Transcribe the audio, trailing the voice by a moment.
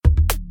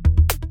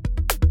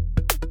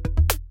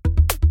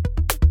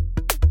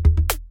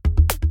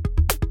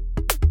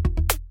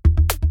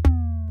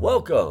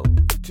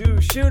Welcome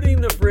to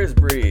Shooting the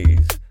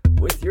Frisbees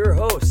with your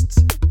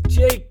hosts,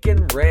 Jake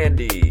and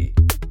Randy.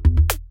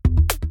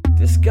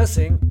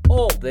 Discussing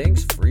all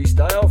things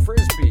freestyle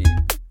frisbee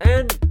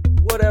and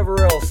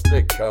whatever else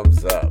that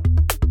comes up.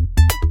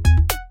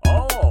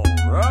 All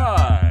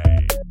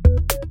right.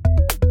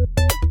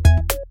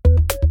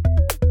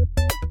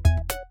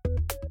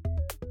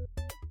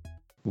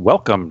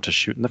 Welcome to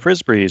Shooting the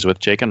Frisbees with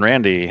Jake and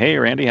Randy. Hey,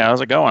 Randy, how's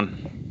it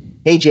going?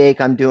 Hey, Jake,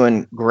 I'm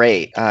doing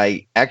great.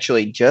 I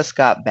actually just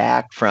got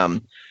back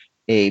from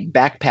a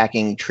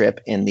backpacking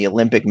trip in the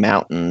Olympic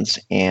Mountains,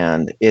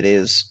 and it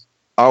is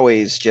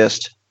always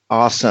just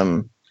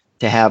awesome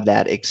to have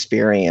that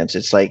experience.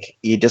 It's like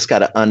you just got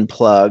to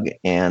unplug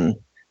and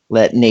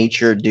let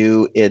nature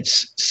do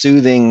its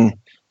soothing,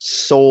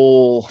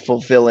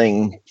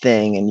 soul-fulfilling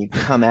thing, and you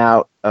come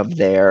out of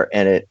there,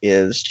 and it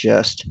is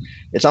just,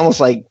 it's almost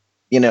like,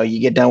 you know, you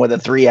get done with a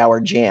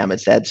 3-hour jam.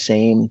 It's that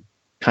same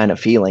kind of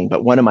feeling.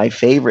 But one of my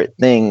favorite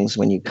things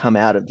when you come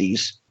out of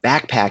these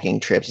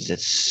backpacking trips is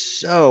it's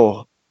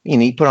so,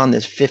 you put on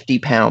this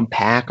 50-pound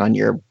pack on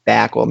your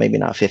back. Well, maybe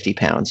not 50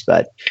 pounds,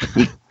 but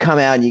you come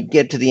out and you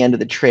get to the end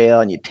of the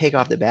trail and you take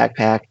off the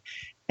backpack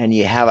and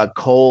you have a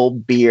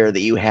cold beer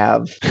that you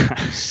have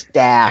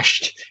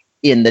stashed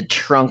in the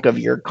trunk of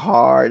your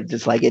car. It's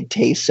just like, it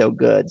tastes so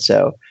good.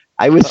 So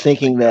I was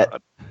thinking that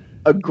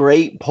a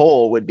great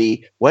poll would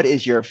be, what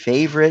is your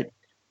favorite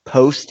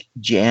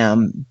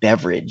post-jam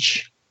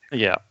beverage?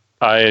 Yeah,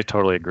 I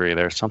totally agree.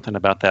 There's something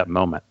about that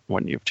moment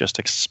when you've just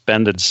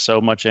expended so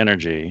much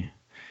energy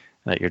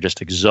that you're just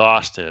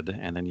exhausted,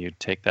 and then you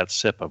take that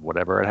sip of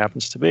whatever it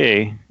happens to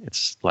be.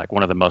 It's like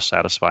one of the most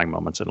satisfying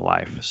moments in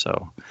life.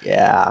 So,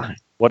 yeah.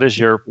 What is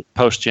your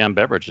post-jam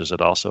beverage? Is it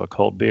also a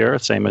cold beer,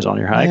 same as on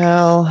your hike?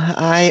 Well,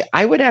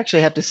 I would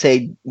actually have to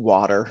say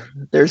water.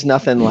 There's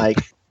nothing like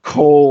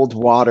cold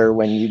water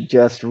when you're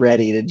just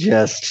ready to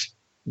just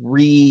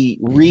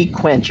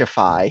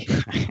re-quenchify.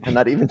 I'm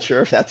not even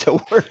sure if that's a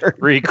word.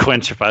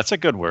 Re-quenchify. That's a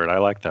good word. I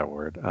like that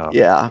word.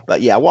 Yeah,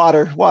 but yeah,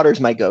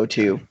 water's my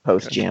go-to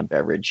post-jam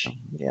beverage.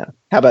 Yeah.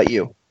 How about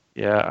you?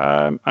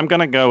 Yeah, I'm going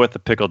to go with the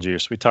pickle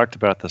juice. We talked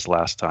about this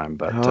last time,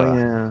 but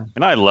yeah.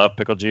 And I love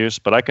pickle juice,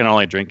 but I can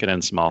only drink it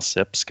in small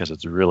sips because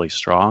it's really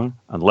strong,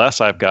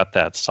 unless I've got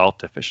that salt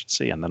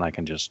deficiency, and then I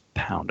can just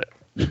pound it.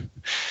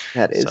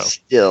 That is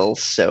still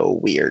so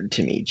weird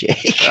to me,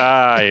 Jake.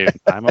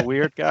 I'm a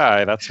weird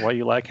guy. That's why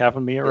you like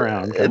having me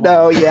around. Hey,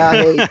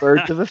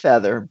 birds of a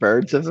feather,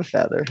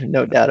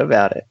 no doubt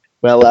about it.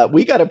 Well,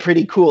 we got a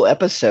pretty cool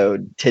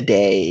episode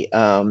today.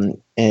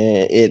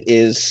 It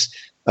is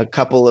a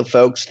couple of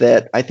folks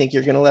that I think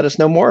you're going to let us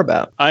know more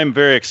about. I'm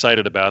very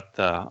excited about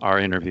our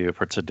interview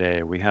for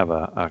today. We have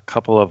a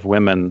couple of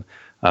women.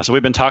 So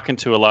we've been talking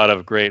to a lot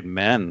of great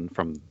men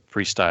from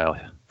freestyle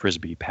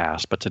Frisbee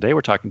past, but today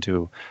we're talking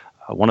to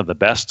one of the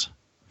best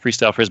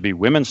freestyle Frisbee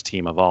women's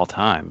team of all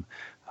time.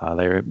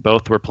 They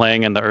both were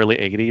playing in the early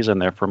 80s, and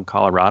they're from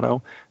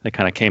Colorado. They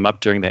kind of came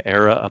up during the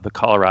era of the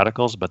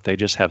Coloradicals, but they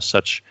just have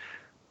such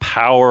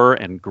power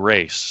and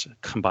grace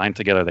combined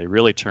together. They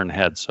really turn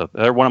heads. So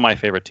they're one of my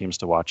favorite teams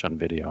to watch on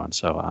video. And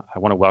so I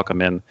want to welcome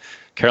in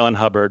Carolyn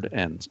Hubbard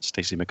and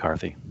Stacey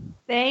McCarthy.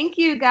 Thank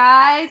you,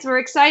 guys. We're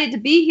excited to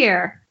be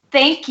here.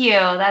 Thank you.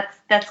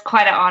 That's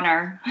quite an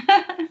honor.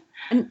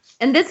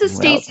 And this is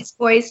Stacey's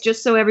voice,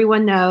 just so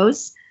everyone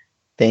knows.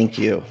 Thank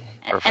you.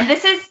 And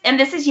this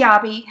is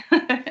Yabi.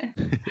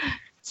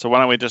 So why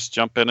don't we just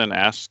jump in and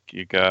ask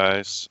you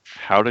guys,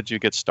 how did you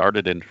get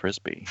started in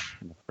Frisbee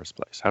in the first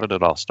place? How did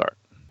it all start?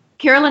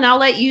 Carolyn, I'll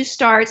let you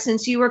start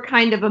since you were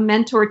kind of a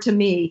mentor to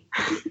me.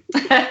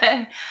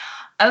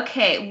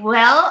 Okay.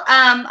 Well,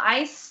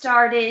 I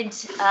started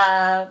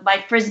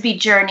my Frisbee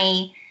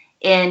journey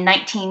in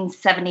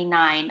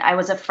 1979. I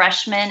was a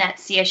freshman at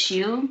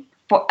CSU,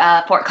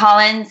 Fort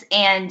Collins,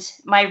 and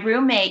my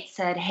roommate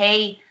said,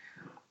 "Hey,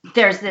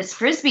 there's this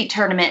Frisbee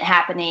tournament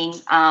happening."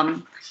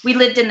 We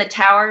lived in the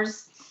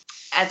towers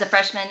as a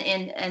freshman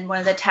in one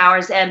of the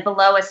towers, and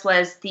below us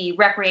was the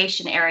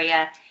recreation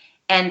area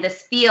and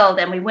this field.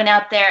 And we went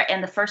out there,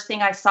 and the first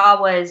thing I saw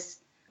was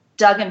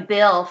Doug and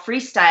Bill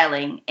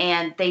freestyling,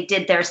 and they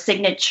did their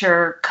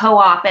signature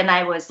co-op, and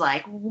I was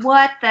like,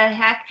 what the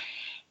heck?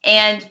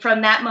 And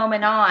from that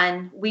moment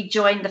on, we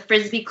joined the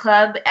Frisbee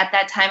Club. At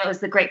that time, it was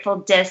the Grateful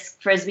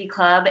Disc Frisbee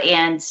Club,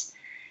 and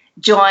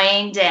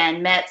joined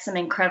and met some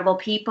incredible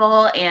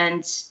people.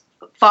 And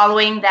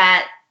following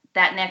that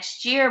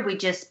next year, we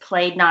just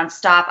played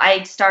nonstop.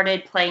 I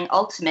started playing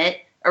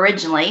Ultimate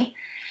originally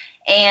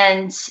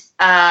and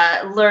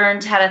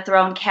learned how to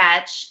throw and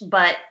catch,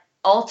 but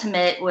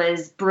Ultimate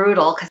was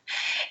brutal.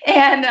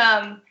 And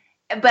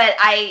but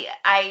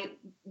I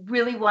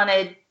really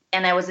wanted,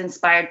 and I was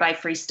inspired by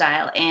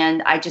freestyle,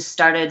 and I just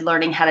started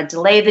learning how to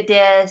delay the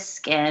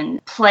disc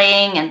and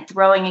playing and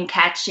throwing and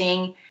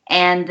catching.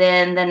 And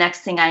then the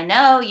next thing I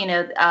know,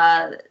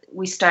 I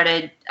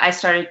started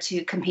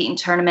to compete in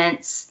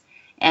tournaments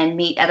and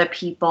meet other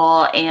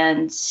people.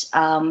 And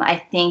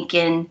I think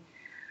in,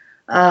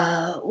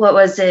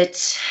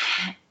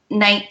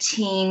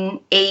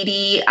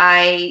 1980,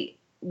 I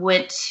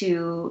went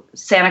to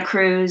Santa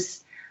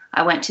Cruz.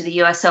 I went to the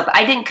U.S. Open.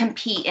 I didn't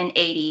compete in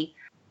 80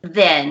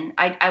 then.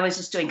 I was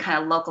just doing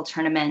kind of local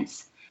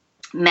tournaments.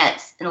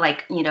 Met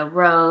like,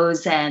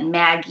 Rose and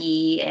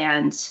Maggie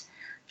and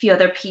a few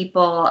other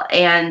people,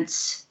 and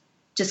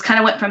just kind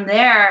of went from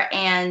there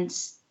and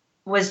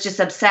was just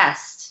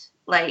obsessed.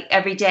 Like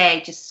every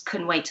day, just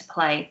couldn't wait to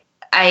play.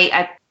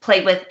 I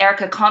played with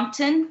Erica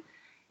Compton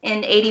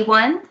in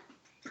 81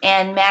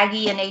 and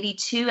Maggie in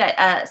 82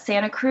 at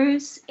Santa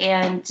Cruz,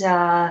 and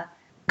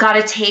got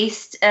a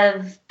taste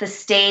of the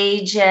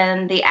stage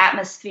and the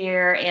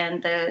atmosphere,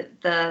 and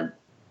the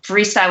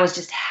freestyle was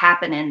just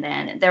happening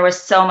then. There was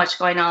so much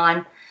going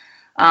on.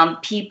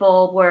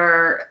 People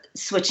were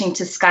switching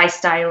to Sky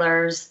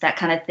Stylers, that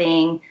kind of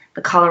thing.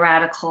 The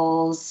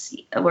Coloradicals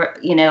were,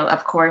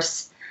 of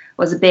course,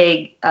 was a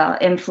big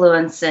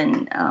influence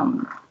and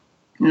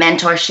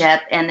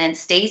mentorship. And then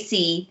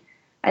Stacy,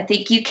 I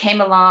think you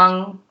came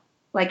along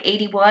like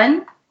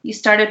 81. You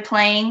started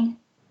playing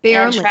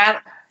Barely.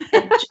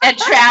 and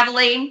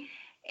traveling.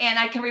 And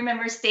I can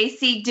remember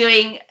Stacy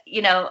doing,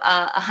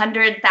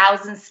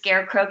 100,000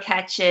 scarecrow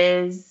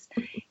catches,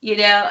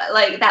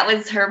 like that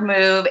was her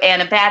move,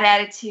 and a bad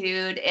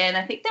attitude. And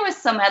I think there was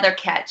some other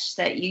catch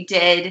that you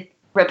did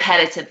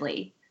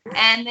repetitively.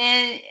 And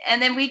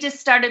then we just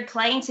started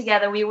playing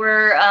together. We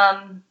were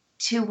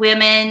two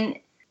women.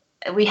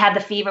 We had the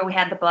fever, we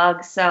had the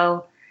bug.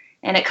 So,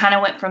 and it kind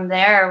of went from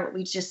there.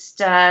 We just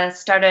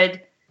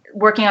started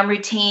working on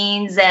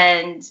routines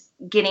and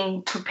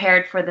getting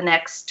prepared for the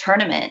next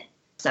tournament.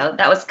 So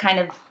that was kind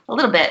of a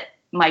little bit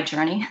my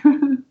journey.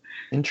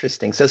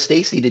 Interesting. So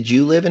Stacy, did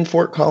you live in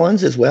Fort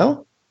Collins as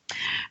well?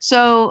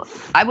 So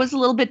I was a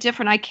little bit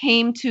different. I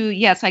came to,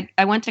 yes,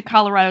 I went to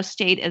Colorado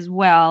State as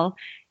well.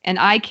 And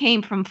I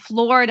came from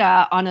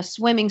Florida on a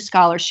swimming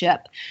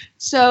scholarship.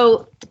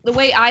 So the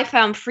way I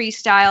found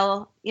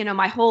freestyle,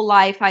 my whole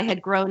life, I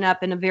had grown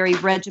up in a very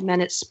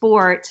regimented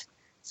sport,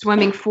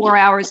 swimming 4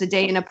 hours a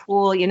day in a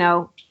pool,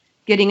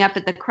 getting up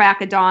at the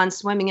crack of dawn,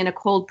 swimming in a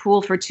cold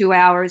pool for 2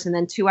 hours, and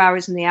then 2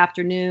 hours in the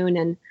afternoon.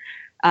 And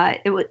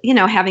it was,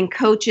 having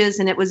coaches,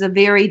 and it was a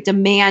very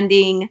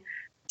demanding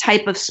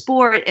type of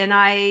sport. And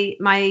I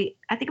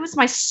think it was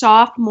my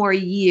sophomore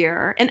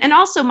year, and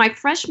also my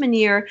freshman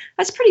year,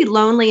 I was pretty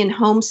lonely and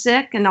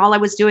homesick, and all I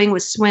was doing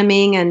was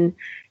swimming. And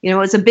it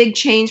was a big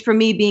change for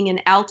me being in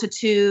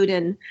altitude,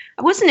 and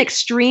I wasn't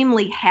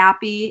extremely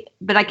happy.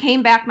 But I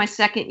came back my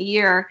second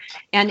year,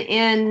 and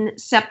in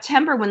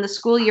September, when the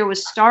school year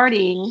was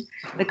starting,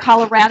 the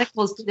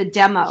Coloradicals did a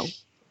demo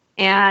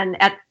and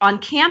on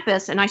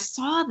campus, and I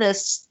saw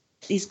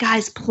these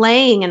guys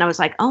playing, and I was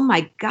like, oh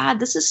my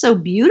God, this is so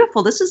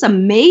beautiful. This is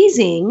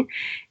amazing.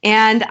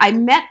 And I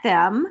met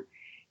them,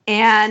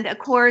 and of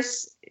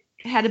course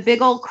had a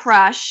big old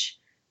crush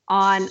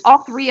on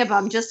all three of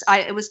them.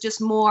 It was just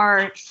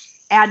more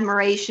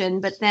admiration.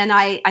 But then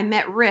I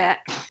met Rick,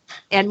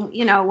 and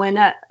when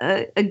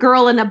a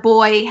girl and a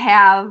boy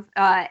have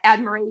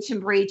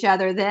admiration for each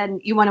other,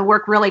 then you want to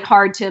work really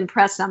hard to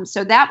impress them.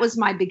 So that was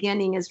my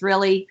beginning, is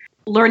really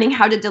learning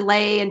how to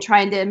delay and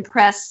trying to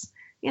impress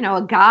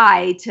a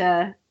guy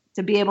to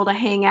be able to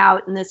hang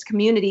out in this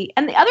community.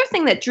 And the other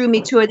thing that drew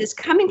me to it is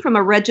coming from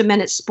a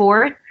regimented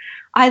sport.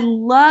 I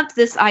loved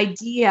this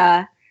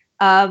idea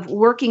of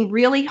working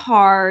really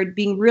hard,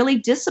 being really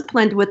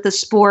disciplined with the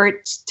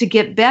sport to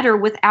get better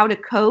without a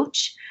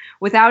coach,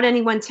 without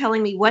anyone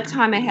telling me what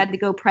time I had to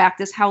go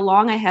practice, how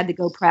long I had to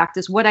go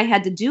practice, what I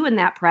had to do in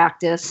that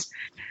practice.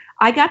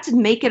 I got to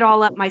make it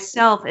all up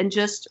myself and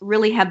just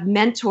really have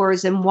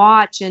mentors and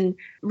watch and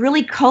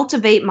really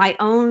cultivate my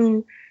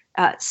own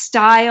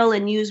style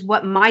and use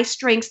what my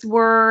strengths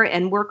were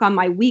and work on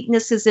my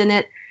weaknesses in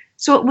it.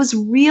 So it was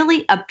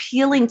really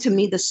appealing to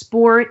me, the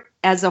sport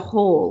as a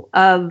whole,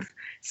 of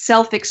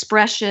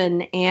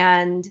self-expression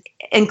and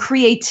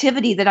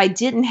creativity that I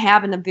didn't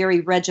have in a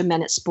very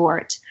regimented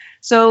sport.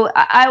 So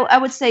I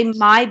would say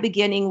my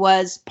beginning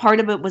was, part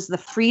of it was the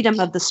freedom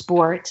of the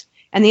sport.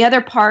 And the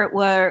other part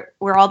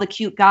were all the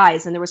cute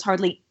guys, and there was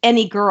hardly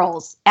any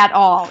girls at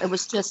all. It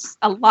was just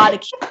a lot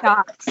of cute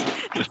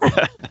guys.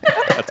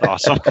 That's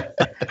awesome.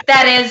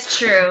 That is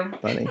true.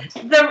 Funny.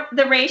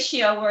 The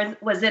ratio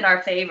was in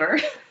our favor.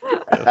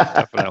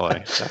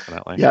 Definitely.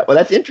 Yeah, well,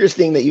 that's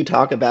interesting that you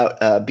talk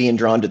about being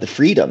drawn to the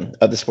freedom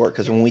of the sport,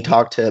 because when we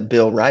talked to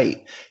Bill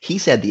Wright, he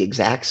said the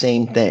exact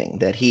same thing,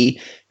 that he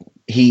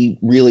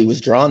really was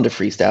drawn to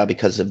freestyle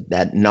because of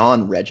that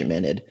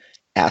non-regimented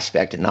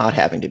aspect and not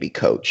having to be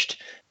coached.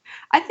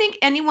 I think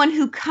anyone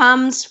who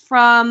comes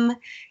from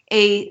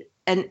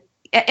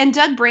and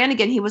Doug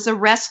Brannigan, he was a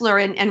wrestler,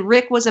 and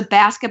Rick was a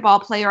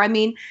basketball player. I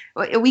mean,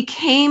 we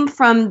came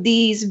from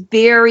these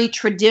very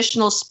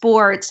traditional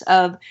sports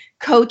of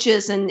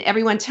coaches and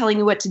everyone telling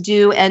you what to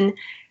do. And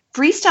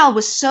freestyle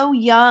was so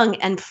young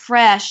and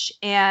fresh,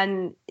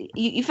 and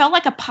you felt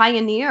like a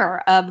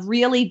pioneer of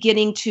really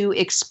getting to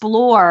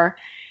explore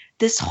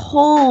this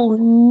whole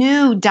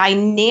new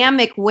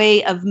dynamic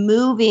way of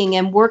moving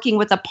and working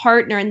with a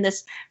partner in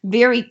this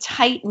very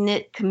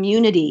tight-knit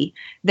community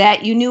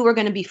that you knew were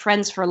going to be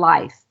friends for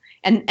life.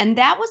 And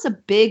that was a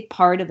big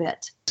part of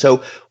it.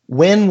 So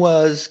when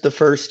was the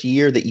first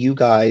year that you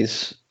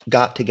guys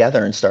got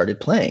together and started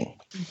playing?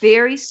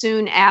 Very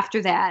soon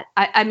after that.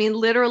 I mean,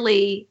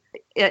 literally,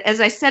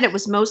 as I said, it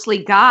was mostly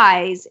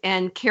guys,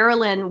 and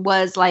Carolyn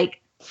was like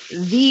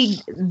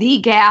the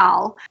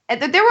gal.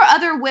 There were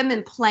other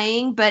women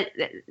playing, but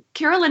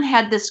Carolyn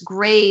had this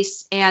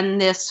grace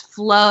and this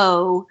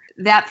flow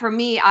that for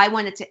me, I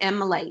wanted to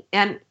emulate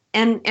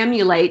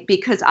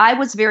because I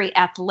was very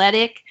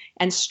athletic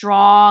and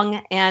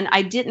strong, and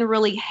I didn't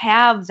really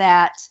have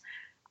that.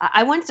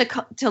 I wanted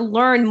to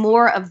learn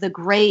more of the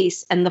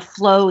grace and the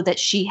flow that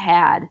she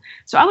had.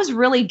 So I was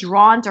really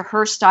drawn to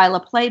her style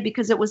of play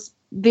because it was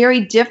very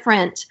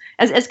different.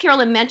 As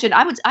Carolyn mentioned,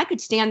 I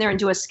could stand there and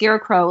do a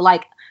scarecrow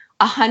like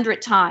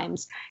 100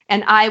 times,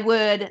 and I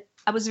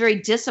was very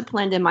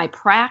disciplined in my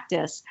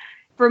practice.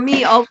 For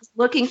me, always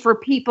looking for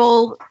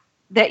people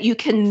that you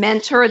can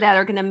mentor that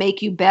are going to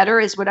make you better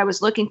is what I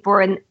was looking for.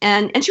 And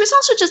she was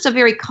also just a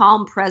very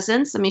calm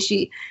presence. I mean,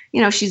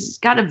 she's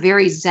got a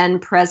very Zen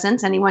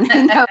presence, anyone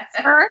who knows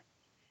her.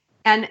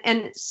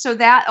 And so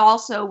that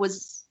also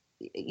was,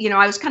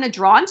 I was kind of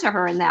drawn to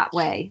her in that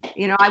way.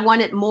 I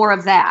wanted more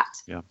of that.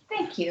 Yeah.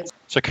 Thank you.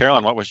 So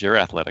Carolyn, what was your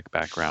athletic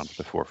background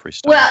before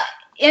freestyle? Well,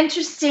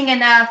 interesting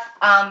enough,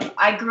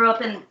 I grew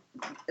up in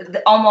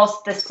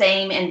almost the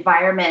same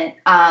environment.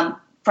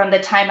 From the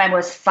time I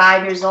was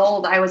 5 years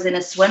old, I was in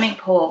a swimming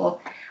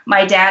pool.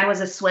 My dad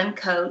was a swim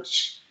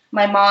coach.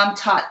 My mom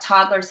taught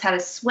toddlers how to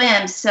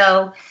swim.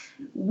 So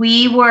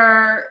we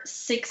were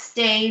 6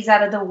 days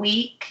out of the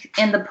week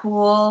in the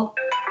pool,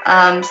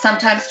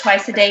 sometimes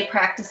twice a day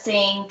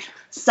practicing.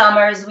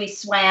 Summers we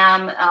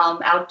swam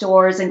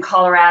outdoors in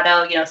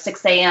Colorado,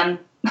 6 a.m.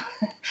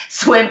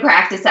 swim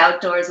practice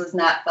outdoors was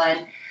not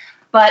fun.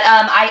 But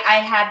I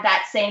had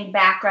that same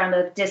background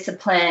of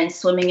discipline,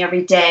 swimming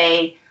every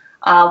day,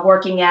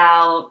 working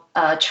out,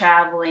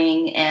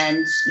 traveling,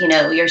 and,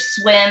 your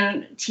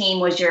swim team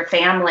was your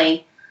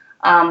family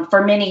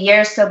for many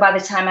years. So by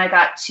the time I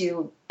got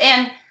to,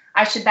 and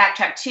I should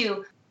backtrack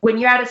too, when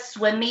you're at a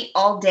swim meet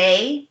all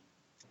day,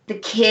 the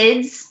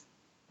kids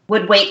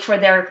would wait for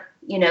their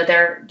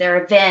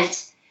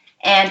event,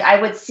 and I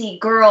would see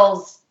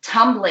girls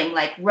tumbling,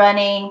 like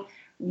running,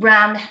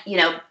 round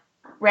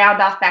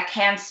off back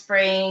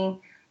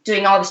handspring,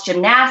 doing all this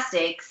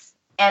gymnastics,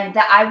 and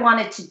that I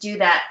wanted to do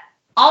that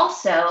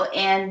also,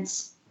 and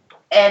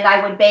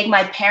I would beg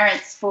my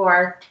parents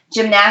for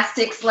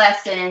gymnastics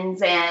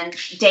lessons and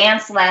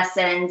dance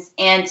lessons,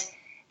 and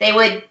they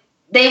would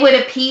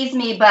appease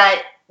me,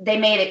 but they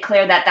made it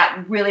clear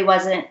that really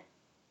wasn't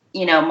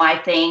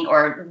my thing,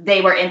 or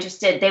they were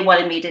interested. They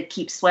wanted me to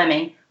keep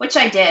swimming, which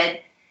I did,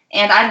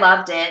 and I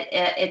loved it.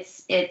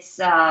 It's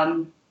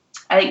I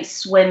think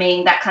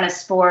swimming, that kind of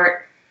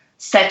sport,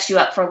 sets you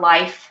up for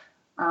life.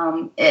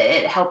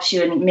 It helps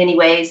you in many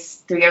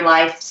ways through your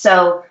life.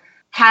 So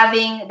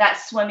having that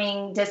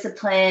swimming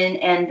discipline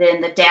and then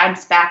the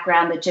dance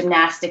background, the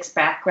gymnastics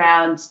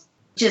background,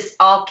 just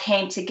all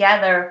came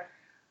together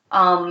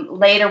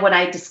later when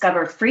I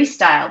discovered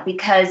freestyle,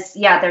 because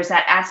there's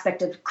that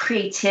aspect of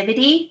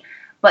creativity,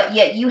 but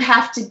yet you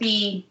have to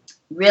be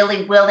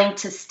really willing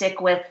to stick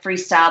with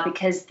freestyle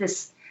because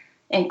this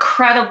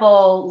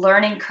incredible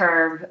learning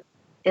curve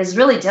is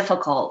really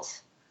difficult.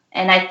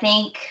 And I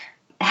think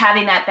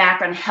having that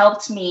background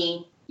helped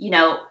me.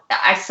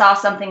 I saw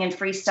something in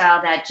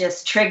freestyle that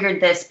just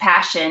triggered this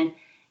passion,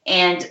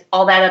 and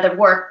all that other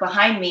work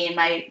behind me in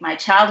my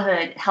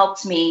childhood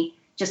helped me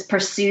just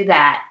pursue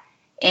that.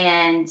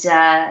 And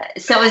so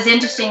it was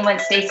interesting when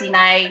Stacy and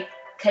I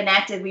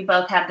connected. We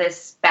both have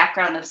this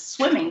background of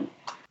swimming.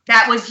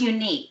 That was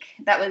unique.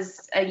 That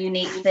was a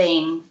unique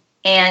thing.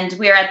 And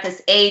we're at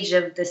this age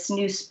of this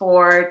new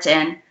sport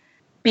and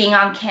being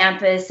on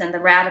campus, and the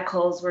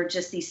Radicals were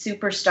just these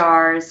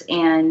superstars,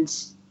 and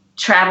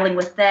traveling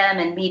with them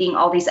and meeting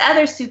all these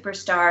other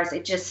superstars,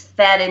 it just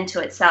fed into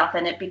itself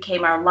and it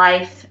became our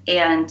life.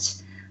 And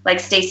like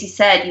Stacy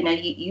said,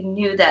 you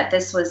knew that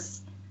this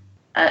was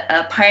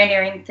a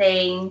pioneering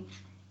thing,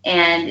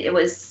 and it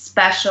was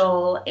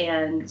special,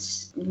 and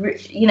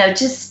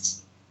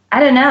just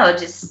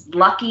just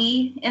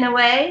lucky in a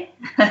way.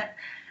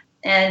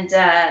 And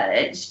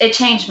it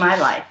changed my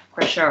life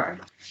for sure.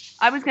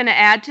 I was going to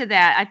add to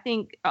that. I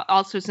think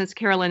also, since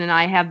Carolyn and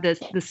I have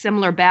the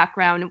similar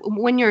background,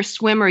 when you're a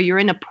swimmer, you're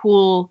in a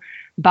pool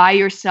by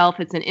yourself.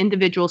 It's an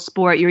individual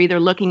sport. You're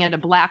either looking at a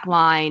black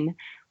line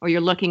or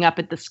you're looking up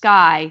at the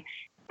sky.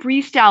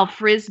 Freestyle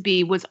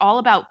Frisbee was all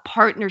about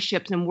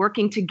partnerships and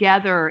working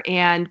together,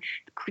 and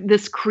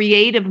this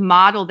creative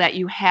model that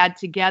you had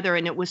together.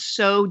 And it was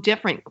so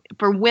different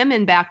for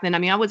women back then. I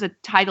mean, I was a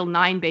Title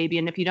IX baby.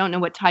 And if you don't know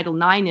what Title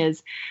IX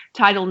is,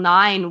 Title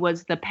IX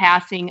was the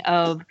passing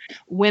of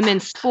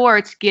women's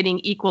sports getting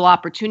equal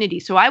opportunity.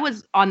 So I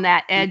was on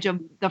that edge of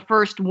the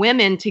first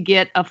women to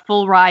get a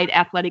full ride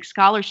athletic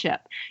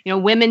scholarship.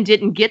 Women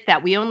didn't get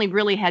that. We only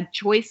really had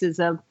choices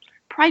of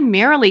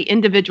primarily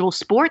individual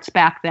sports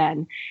back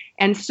then.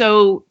 And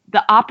so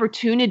the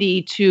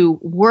opportunity to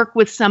work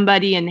with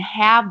somebody and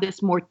have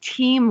this more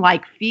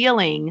team-like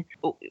feeling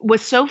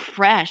was so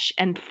fresh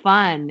and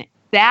fun.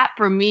 That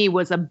for me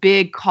was a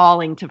big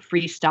calling to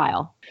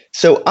freestyle.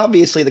 So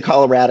obviously the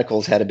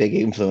Coloradicals had a big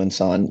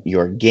influence on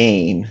your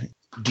game.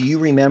 Do you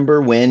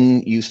remember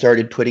when you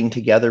started putting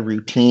together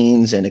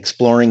routines and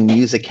exploring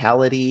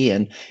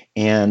musicality,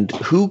 and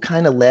who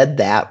kind of led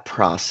that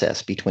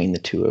process between the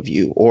two of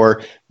you,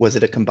 or was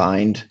it a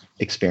combined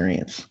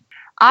experience?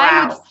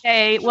 I would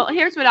say, well,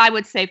 here's what I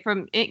would say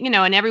from,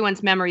 and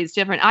everyone's memory is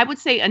different. I would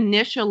say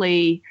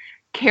initially,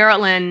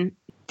 Carolyn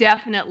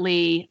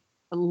definitely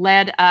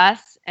led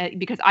us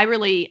because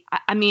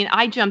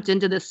I jumped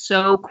into this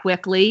so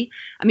quickly.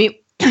 I mean,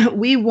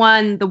 we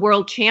won the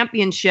world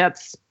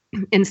championships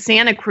in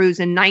Santa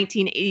Cruz in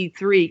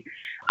 1983.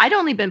 I'd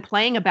only been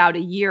playing about a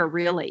year,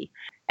 really.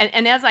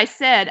 And as I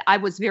said, I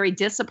was very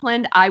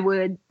disciplined. I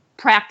would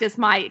practice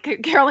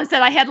Carolyn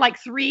said I had like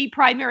 3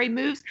 primary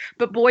moves,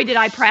 but boy, did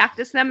I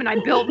practice them, and I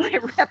built my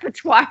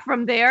repertoire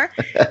from there.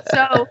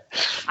 So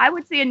I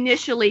would say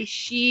initially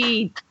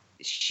she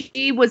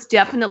was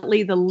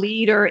definitely the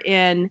leader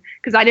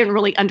because I didn't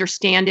really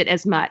understand it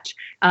as much,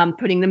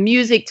 putting the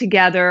music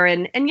together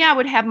and I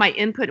would have my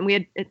input, and we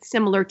had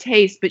similar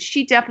tastes, but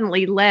she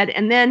definitely led.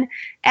 And then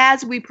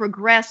as we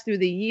progressed through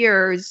the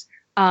years,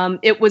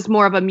 it was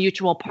more of a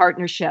mutual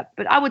partnership.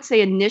 But I would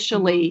say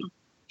initially,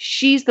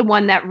 she's the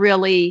one that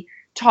really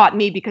taught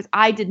me because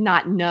I did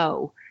not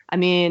know. I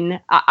mean,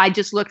 I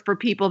just looked for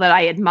people that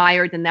I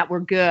admired and that were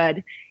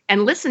good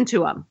and listened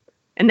to them.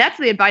 And that's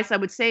the advice I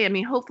would say. I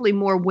mean, hopefully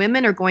more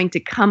women are going to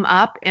come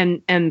up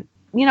and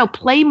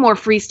play more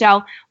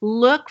freestyle.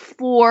 Look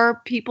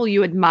for people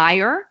you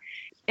admire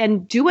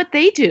and do what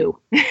they do,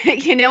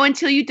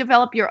 until you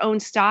develop your own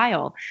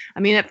style.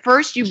 I mean, at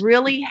first you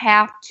really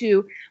have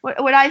to,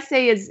 what I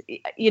say is,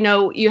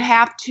 you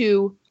have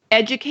to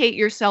educate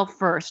yourself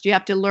first. You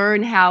have to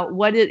learn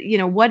what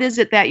is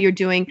it that you're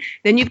doing?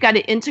 Then you've got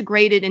to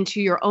integrate it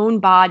into your own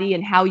body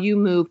and how you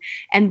move.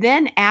 And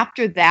then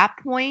after that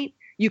point,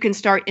 you can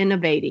start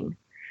innovating.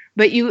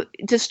 But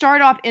to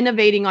start off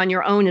innovating on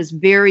your own is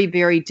very,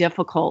 very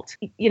difficult.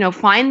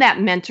 Find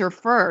that mentor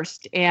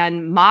first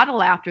and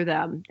model after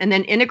them, and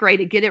then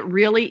integrate it, get it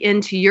really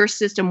into your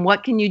system.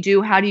 What can you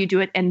do? How do you do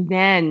it? And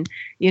then,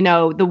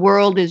 the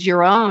world is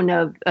your own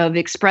of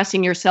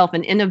expressing yourself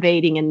and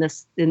innovating in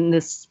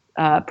this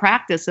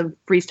practice of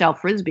freestyle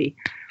Frisbee.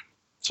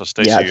 So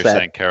Stacey, you're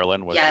saying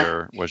Carolyn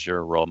was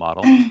your role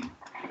model?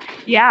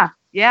 Yeah.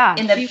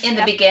 In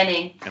the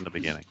beginning. In the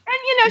beginning.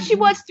 And she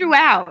was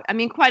throughout. I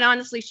mean, quite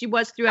honestly, she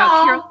was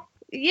throughout.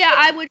 Yeah,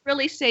 I would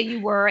really say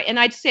you were. And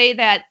I'd say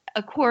that,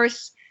 of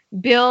course,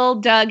 Bill,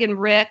 Doug, and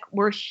Rick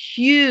were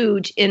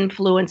huge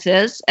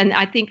influences. And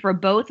I think for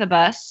both of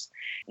us,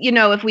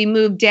 if we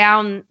moved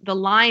down the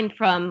line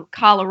from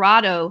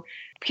Colorado,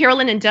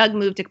 Carolyn and Doug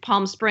moved to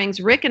Palm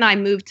Springs. Rick and I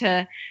moved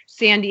to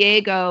San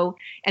Diego.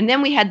 And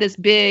then we had this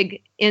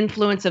big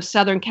influence of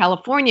Southern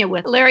California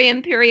with Larry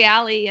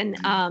Imperiali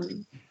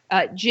and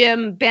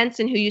Jim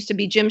Benson, who used to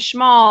be Jim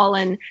Schmall.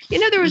 And,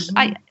 there was,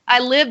 I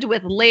lived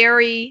with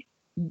Larry,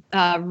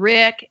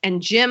 Rick,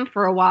 and Jim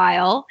for a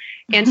while.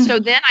 And so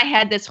then I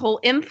had this whole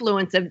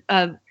influence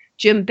of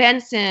Jim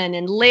Benson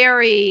and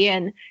Larry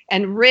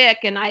and Rick,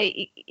 and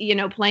I,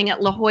 playing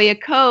at La Jolla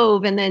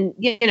Cove, and then,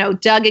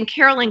 Doug and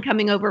Carolyn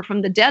coming over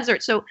from the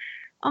desert. So,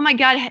 oh my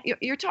God,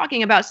 you're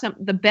talking about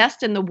the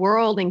best in the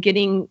world and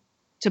getting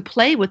to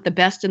play with the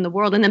best in the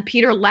world. And then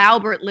Peter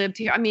Laubert lived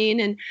here. I mean,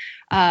 and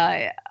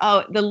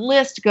the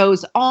list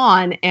goes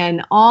on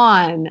and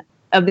on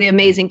of the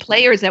amazing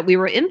players that we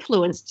were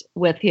influenced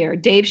with here.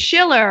 Dave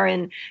Schiller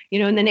and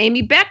then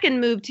Amy Becken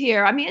moved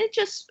here. I mean, it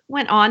just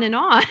went on and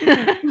on.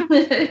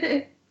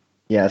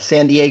 Yeah,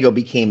 San Diego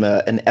became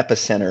an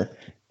epicenter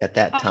at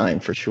that time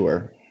for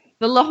sure.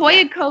 The La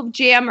Jolla Cove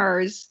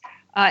Jammers,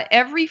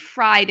 every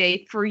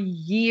Friday for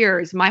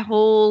years, my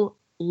whole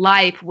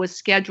life was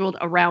scheduled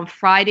around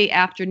Friday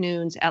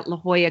afternoons at La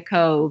Jolla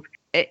Cove.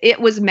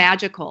 It was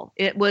magical.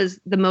 It was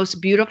the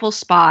most beautiful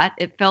spot.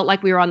 It felt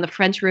like we were on the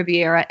French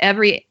Riviera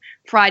every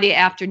Friday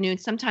afternoon.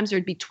 Sometimes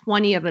there'd be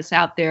 20 of us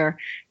out there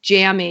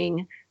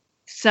jamming,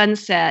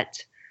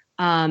 sunset.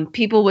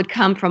 People would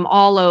come from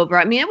all over.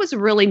 I mean, it was a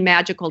really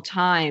magical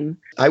time.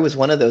 I was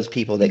one of those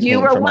people that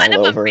came from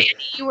all over.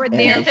 You were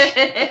there.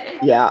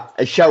 Yeah,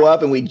 I show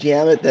up and we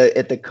jam at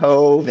the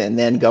Cove, and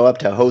then go up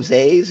to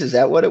Jose's. Is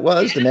that what it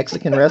was? The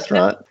Mexican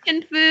restaurant.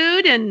 And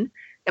food, and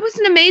it was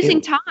an amazing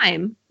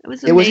time. It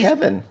was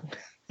heaven.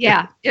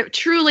 Yeah, it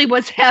truly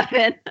was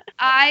heaven.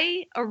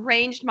 I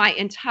arranged my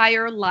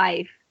entire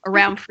life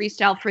around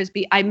freestyle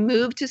Frisbee. I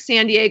moved to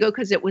San Diego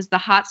because it was the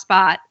hot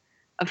spot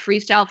of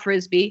freestyle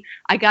Frisbee.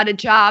 I got a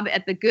job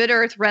at the Good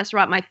Earth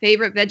restaurant, my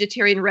favorite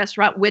vegetarian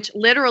restaurant, which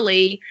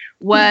literally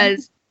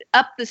was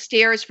up the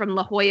stairs from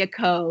La Jolla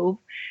Cove.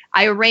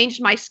 I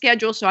arranged my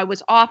schedule so I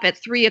was off at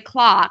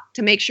 3:00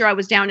 to make sure I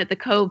was down at the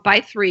Cove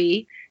by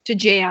 3 to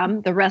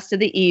jam the rest of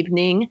the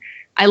evening.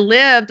 I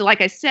lived,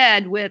 like I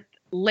said, with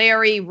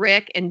Larry,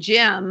 Rick, and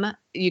Jim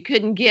you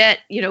couldn't get,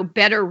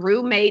 better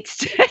roommates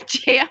to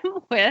jam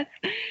with.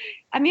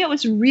 I mean, it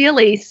was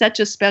really such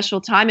a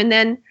special time. And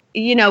then,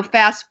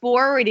 fast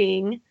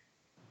forwarding,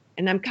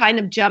 and I'm kind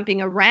of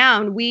jumping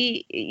around.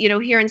 We,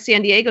 here in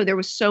San Diego, there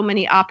was so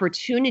many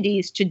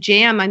opportunities to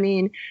jam. I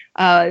mean,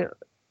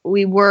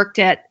 we worked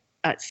at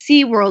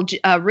SeaWorld.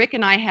 Rick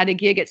and I had a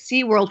gig at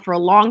SeaWorld for a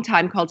long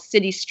time called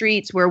City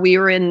Streets, where we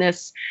were in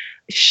this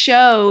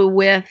show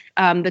with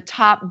the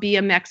top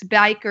BMX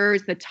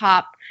bikers, the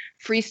top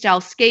freestyle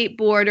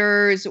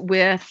skateboarders,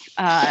 with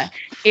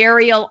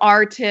aerial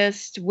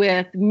artists,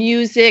 with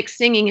music,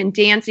 singing and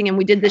dancing. And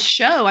we did this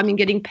show,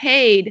 getting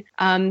paid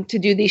to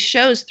do these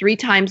shows 3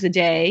 times a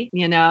day,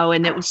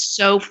 and it was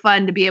so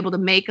fun to be able to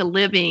make a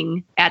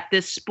living at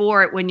this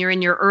sport when you're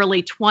in your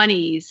early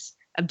 20s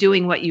of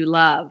doing what you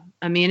love.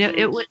 I mean,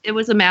 it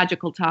was a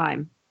magical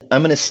time.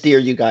 I'm going to steer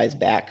you guys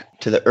back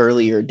to the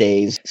earlier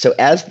days. So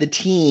as the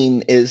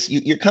team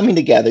you're coming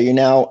together, you're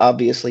now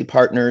obviously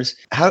partners.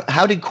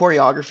 How did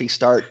choreography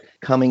start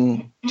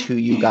coming to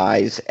you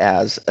guys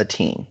as a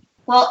team?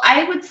 Well,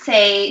 I would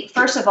say,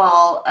 first of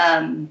all,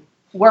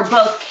 we're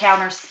both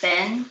counter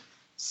spin.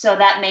 So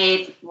that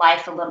made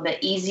life a little bit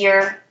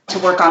easier to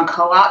work on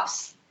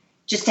co-ops,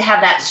 just to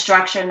have that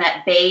structure and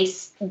that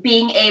base.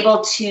 Being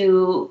able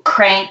to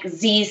crank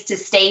Z's to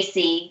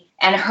Stacy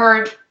and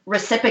her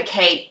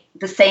reciprocate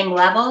the same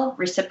level,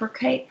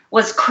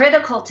 was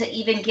critical to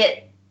even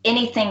get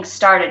anything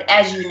started,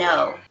 as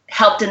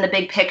helped in the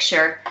big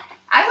picture.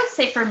 I would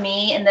say for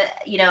me, in the,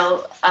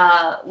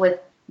 with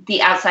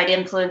the outside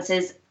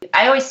influences,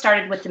 I always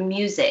started with the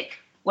music,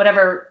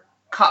 whatever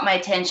caught my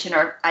attention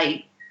or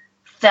I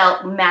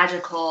felt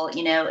magical,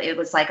 it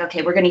was like,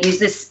 okay, we're going to use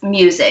this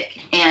music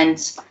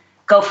and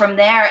go from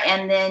there.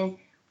 And then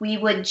we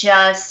would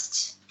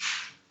just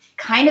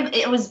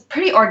it was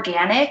pretty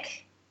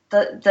organic.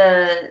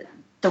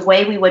 The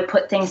way we would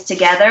put things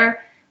together,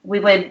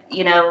 we would,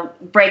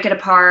 break it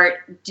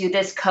apart, do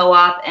this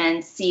co-op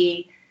and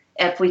see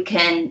if we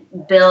can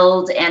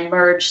build and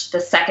merge the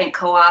second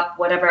co-op,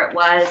 whatever it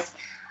was.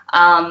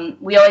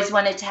 We always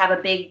wanted to have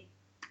a big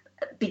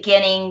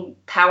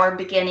power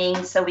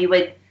beginning. So we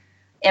would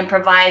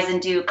improvise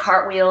and do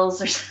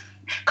cartwheels.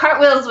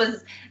 Cartwheels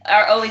was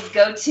our always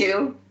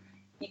go-to.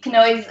 You can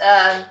always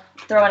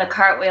throw in a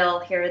cartwheel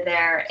here or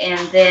there. And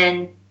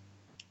then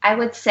I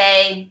would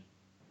say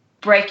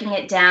breaking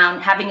it down,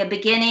 having a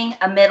beginning,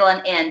 a middle,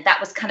 and end. That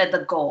was kind of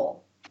the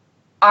goal.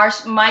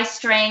 My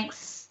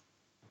strengths,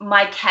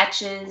 my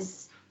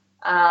catches,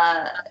 what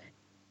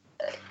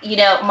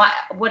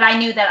I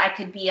knew that I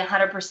could be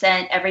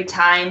 100% every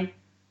time,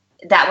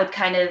 that would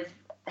kind of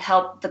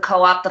help the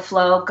co-op, the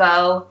flow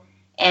go.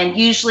 And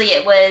usually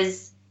it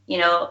was,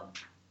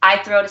 I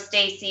throw to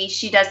Stacy,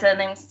 she does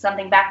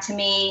something back to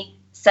me,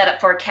 set up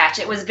for a catch.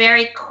 It was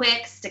very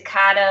quick,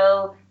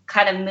 staccato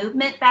kind of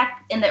movement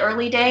back in the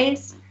early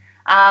days.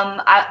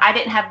 I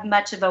didn't have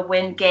much of a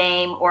wind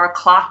game or a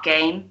clock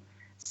game.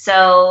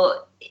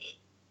 So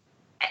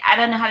I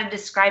don't know how to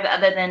describe it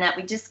other than that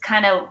we just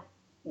kind of,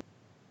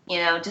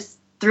 just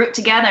threw it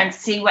together and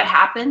see what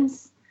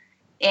happens.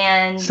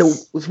 And so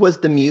was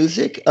the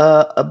music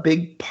a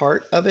big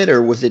part of it,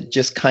 or was it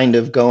just kind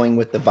of going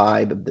with the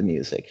vibe of the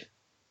music?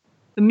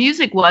 The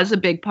music was a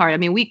big part. I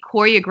mean, we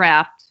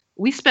choreographed.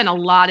 We spent a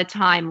lot of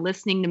time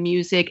listening to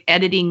music,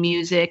 editing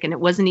music, and it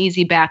wasn't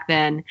easy back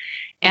then,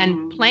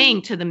 and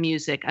playing to the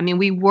music. I mean,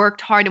 we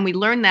worked hard, and we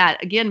learned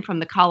that, again, from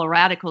the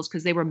Coloradicals,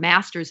 because they were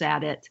masters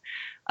at it,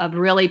 of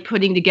really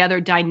putting together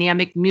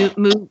dynamic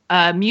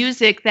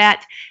music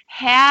that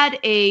had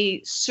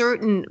a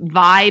certain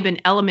vibe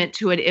and element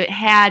to it. It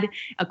had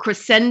a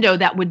crescendo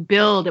that would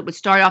build. It would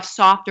start off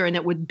softer, and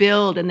it would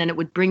build, and then it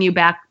would bring you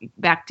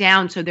back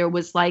down. So there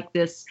was like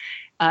this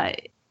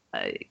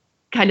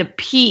kind of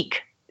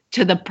peak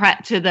to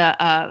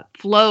the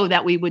flow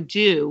that we would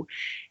do.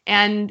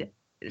 And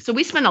so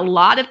we spent a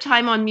lot of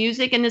time on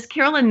music. And as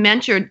Carolyn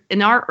mentioned,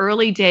 in our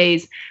early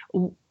days,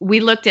 we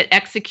looked at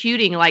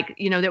executing, like,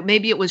 that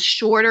maybe it was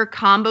shorter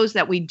combos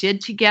that we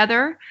did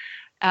together.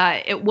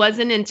 It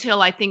wasn't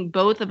until I think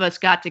both of us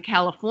got to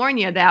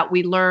California that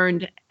we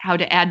learned how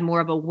to add more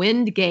of a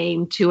wind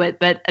game to it.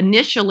 But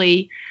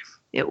initially,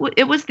 it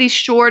was these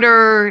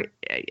shorter,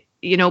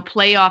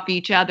 play off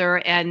each other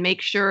and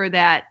make sure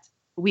that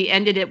we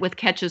ended it with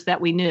catches that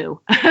we knew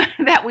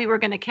that we were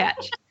going to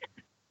catch.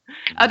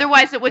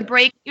 Otherwise, it would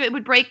break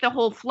the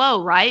whole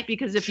flow, right?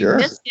 Because if you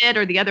missed it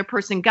or the other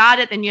person got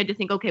it, then you had to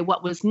think, okay,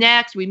 what was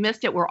next? We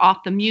missed it. We're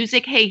off the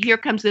music. Hey, here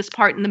comes this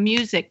part in the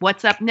music.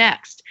 What's up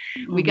next?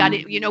 We got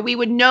it. We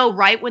would know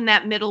right when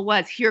that middle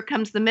was. Here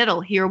comes the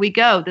middle. Here we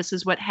go. This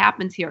is what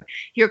happens here.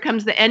 Here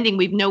comes the ending.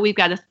 We've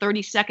got a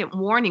 30-second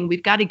warning.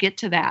 We've got to get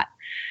to that.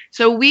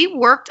 So we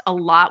worked a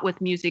lot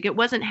with music. It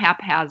wasn't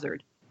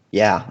haphazard.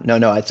 Yeah,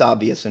 no, it's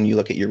obvious when you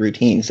look at your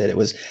routines that it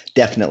was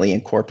definitely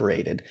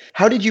incorporated.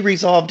 How did you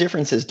resolve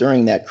differences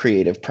during that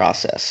creative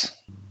process?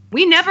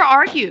 We never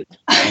argued.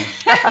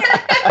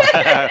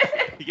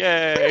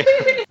 Yay.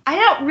 I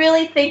don't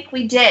really think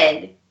we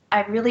did.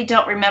 I really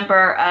don't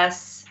remember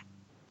us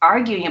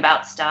arguing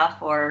about stuff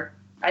or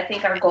I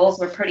think our goals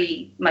were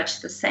pretty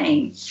much the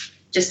same.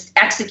 Just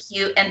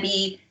execute and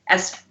be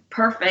as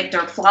perfect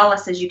or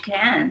flawless as you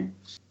can.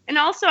 And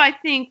also, I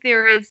think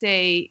there is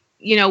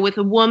with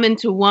a woman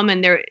to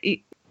woman,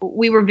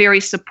 we were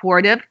very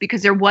supportive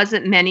because there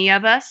wasn't many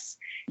of us.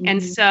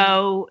 And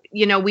so,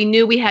 we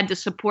knew we had to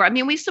support. I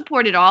mean, we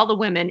supported all the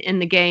women in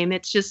the game.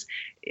 It's just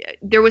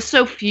there was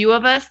so few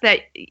of us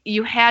that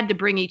you had to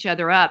bring each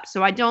other up.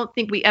 So I don't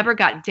think we ever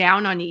got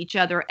down on each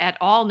other at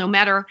all, no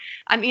matter.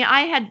 I mean,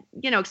 I had,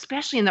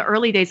 especially in the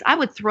early days, I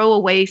would throw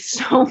away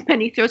so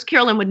many throws.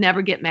 Carolyn would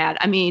never get mad.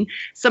 I mean,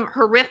 some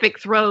horrific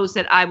throws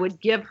that I would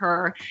give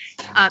her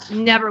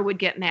never would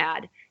get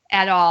mad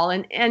at all.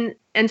 And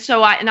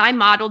so I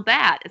modeled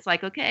that. It's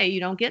like, okay, you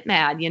don't get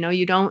mad,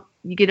 you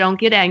don't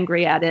get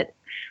angry at it.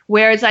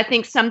 Whereas I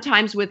think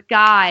sometimes with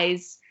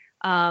guys,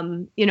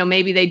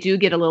 maybe they do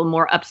get a little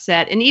more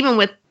upset. And even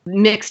with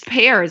mixed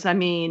pairs, I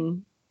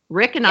mean,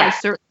 Rick and I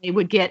certainly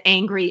would get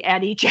angry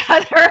at each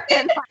other.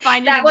 And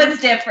that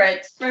was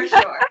different for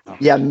sure.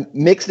 Yeah,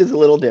 mixed is a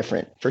little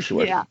different for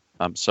sure. Yeah.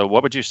 So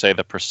what would you say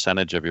the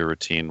percentage of your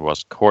routine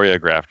was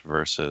choreographed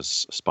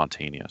versus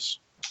spontaneous?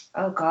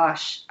 Oh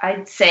gosh,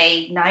 I'd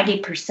say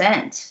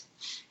 90%.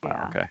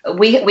 Wow, okay.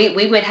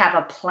 We would have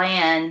a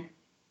plan,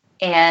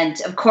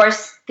 and of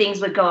course things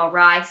would go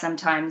awry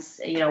sometimes.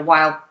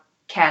 Wild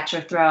catch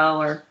or throw,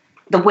 or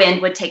the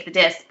wind would take the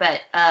disc.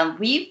 But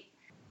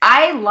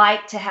I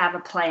like to have a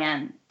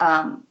plan.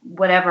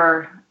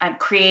 Whatever I'm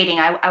creating,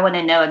 I want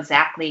to know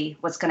exactly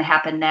what's going to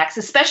happen next.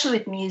 Especially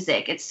with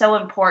music, it's so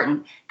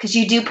important because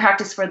you do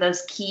practice for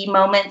those key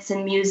moments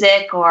in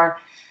music, or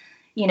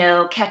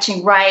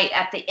catching right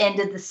at the end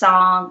of the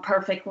song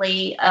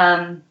perfectly.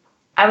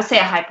 I would say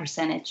a high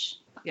percentage.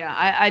 Yeah,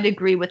 I'd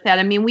agree with that.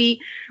 I mean, we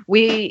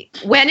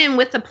went in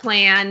with a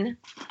plan.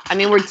 I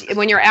mean,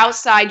 when you're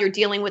outside, you're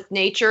dealing with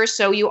nature,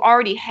 so you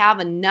already have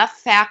enough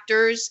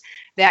factors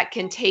that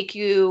can take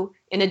you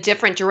in a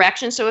different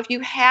direction. So if you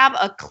have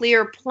a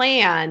clear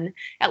plan,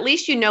 at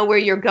least you know where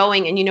you're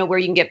going and you know where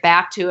you can get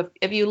back to.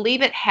 If you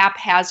leave it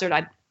haphazard,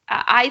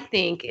 I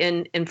think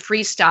in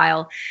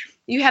freestyle,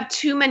 you have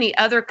too many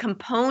other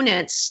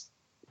components,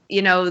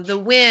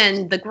 the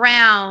wind, the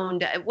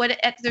ground,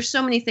 there's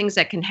so many things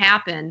that can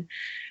happen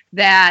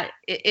that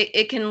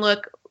it can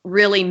look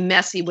really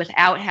messy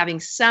without having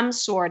some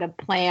sort of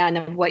plan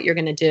of what you're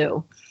going to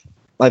do.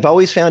 I've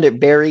always found it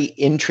very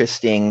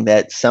interesting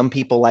that some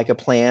people like a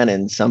plan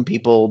and some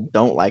people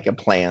don't like a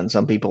plan.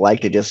 Some people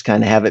like to just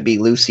kind of have it be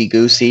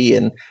loosey-goosey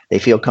and they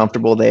feel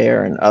comfortable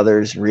there, and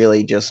others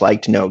really just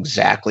like to know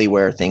exactly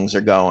where things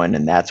are going,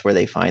 and that's where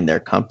they find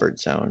their comfort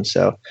zone.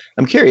 So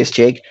I'm curious,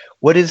 Jake,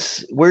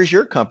 where's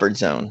your comfort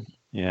zone?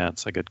 Yeah,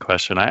 it's a good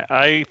question.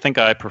 I think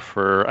I'm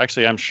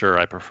sure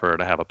I prefer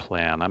to have a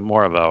plan. I'm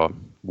more of a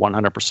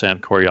 100%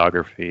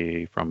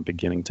 choreography from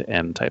beginning to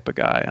end type of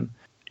guy. And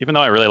even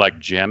though I really like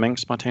jamming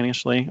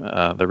spontaneously,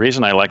 the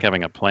reason I like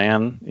having a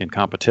plan in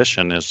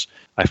competition is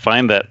I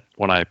find that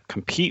when I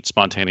compete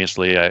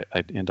spontaneously, I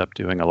end up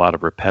doing a lot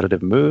of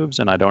repetitive moves,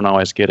 and I don't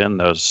always get in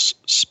those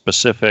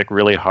specific,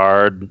 really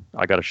hard,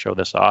 I got to show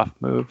this off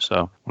moves.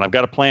 So when I've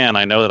got a plan,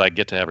 I know that I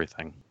get to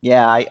everything.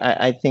 Yeah,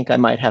 I think I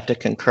might have to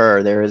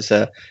concur. There's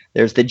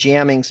the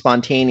jamming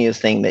spontaneous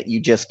thing that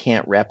you just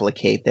can't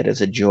replicate that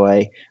is a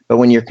joy. But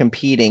when you're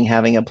competing,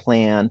 having a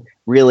plan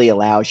really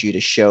allows you to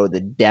show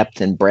the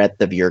depth and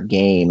breadth of your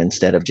game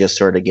instead of just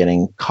sort of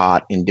getting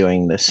caught in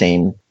doing the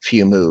same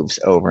few moves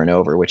over and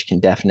over, which can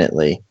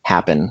definitely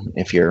happen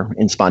if you're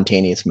in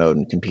spontaneous mode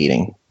and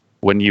competing.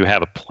 When you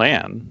have a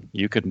plan,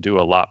 you can do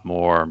a lot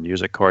more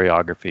music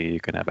choreography, you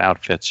can have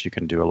outfits, you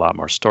can do a lot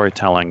more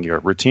storytelling. Your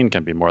routine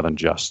can be more than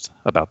just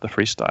about the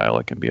freestyle.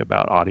 It can be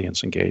about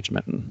audience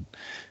engagement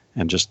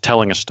and just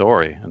telling a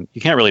story. And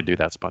you can't really do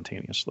that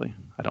spontaneously,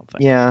 I don't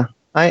think. Yeah,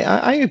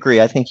 I agree.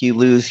 I think you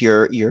lose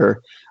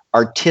your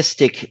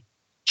artistic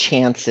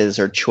chances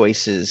or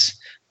choices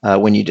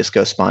when you just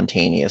go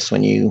spontaneous.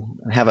 When you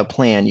have a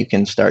plan, you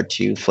can start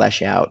to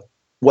flesh out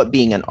what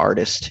being an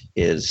artist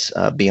is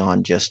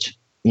beyond just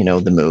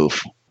the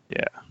move.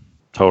 Yeah,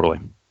 totally.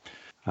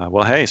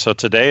 Well, hey, so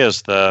today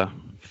is the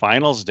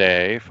finals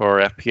day for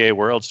FPA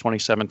Worlds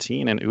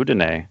 2017 in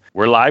Udine.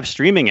 We're live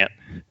streaming it.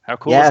 How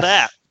cool is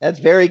that? That's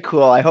very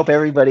cool. I hope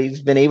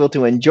everybody's been able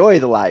to enjoy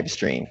the live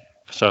stream.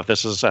 So if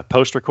this is a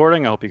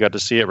post-recording, I hope you got to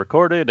see it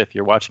recorded. If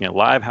you're watching it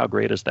live, how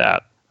great is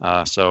that?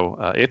 So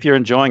if you're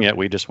enjoying it,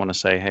 we just want to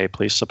say, hey,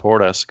 please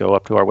support us. Go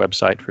up to our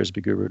website,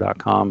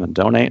 frisbeeguru.com, and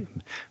donate.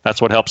 That's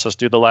what helps us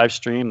do the live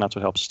stream. That's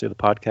what helps us do the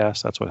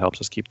podcast. That's what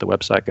helps us keep the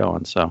website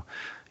going. So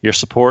your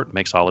support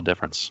makes all the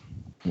difference.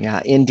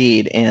 Yeah,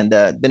 indeed. And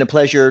been a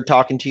pleasure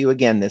talking to you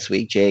again this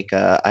week, Jake.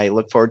 I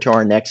look forward to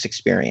our next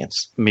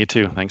experience. Me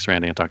too. Thanks,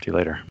 Randy. I'll talk to you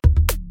later.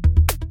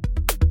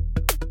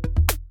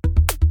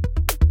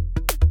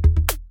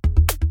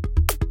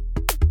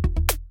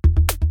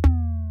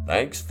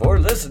 Thanks for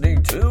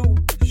listening to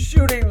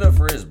Shooting the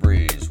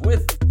Frisbees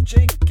with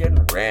Jake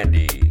and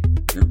Randy.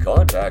 To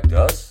contact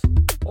us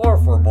or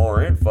for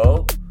more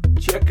info,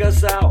 check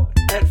us out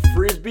at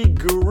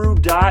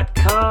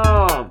frisbeeguru.com.